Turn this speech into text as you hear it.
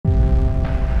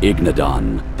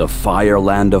Ignadon, the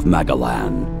fireland of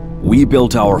Magalan. We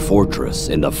built our fortress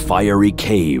in the fiery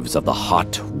caves of the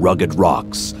hot, rugged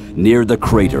rocks near the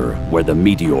crater where the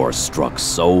meteor struck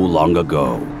so long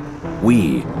ago.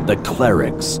 We, the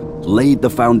Clerics, laid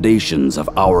the foundations of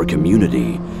our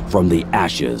community from the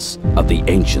ashes of the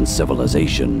ancient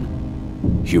civilization.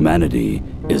 Humanity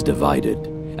is divided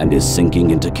and is sinking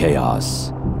into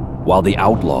chaos. While the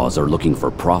outlaws are looking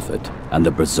for profit and the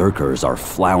berserkers are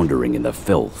floundering in the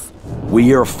filth,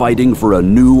 we are fighting for a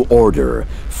new order,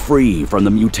 free from the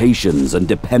mutations and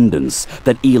dependence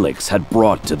that Elex had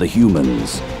brought to the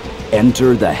humans.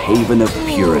 Enter the haven of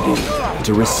purity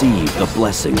to receive the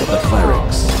blessing of the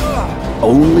Clerics.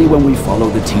 Only when we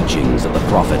follow the teachings of the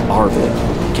prophet Arvid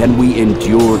can we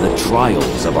endure the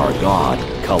trials of our god,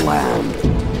 Calaan.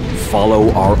 Follow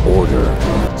our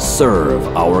order. Serve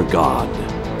our god.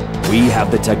 We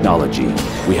have the technology,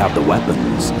 we have the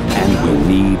weapons, and we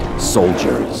need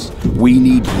soldiers. We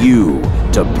need you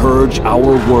to purge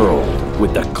our world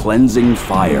with the cleansing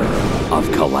fire of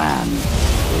Calaan.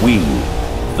 We,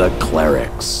 the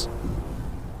Clerics.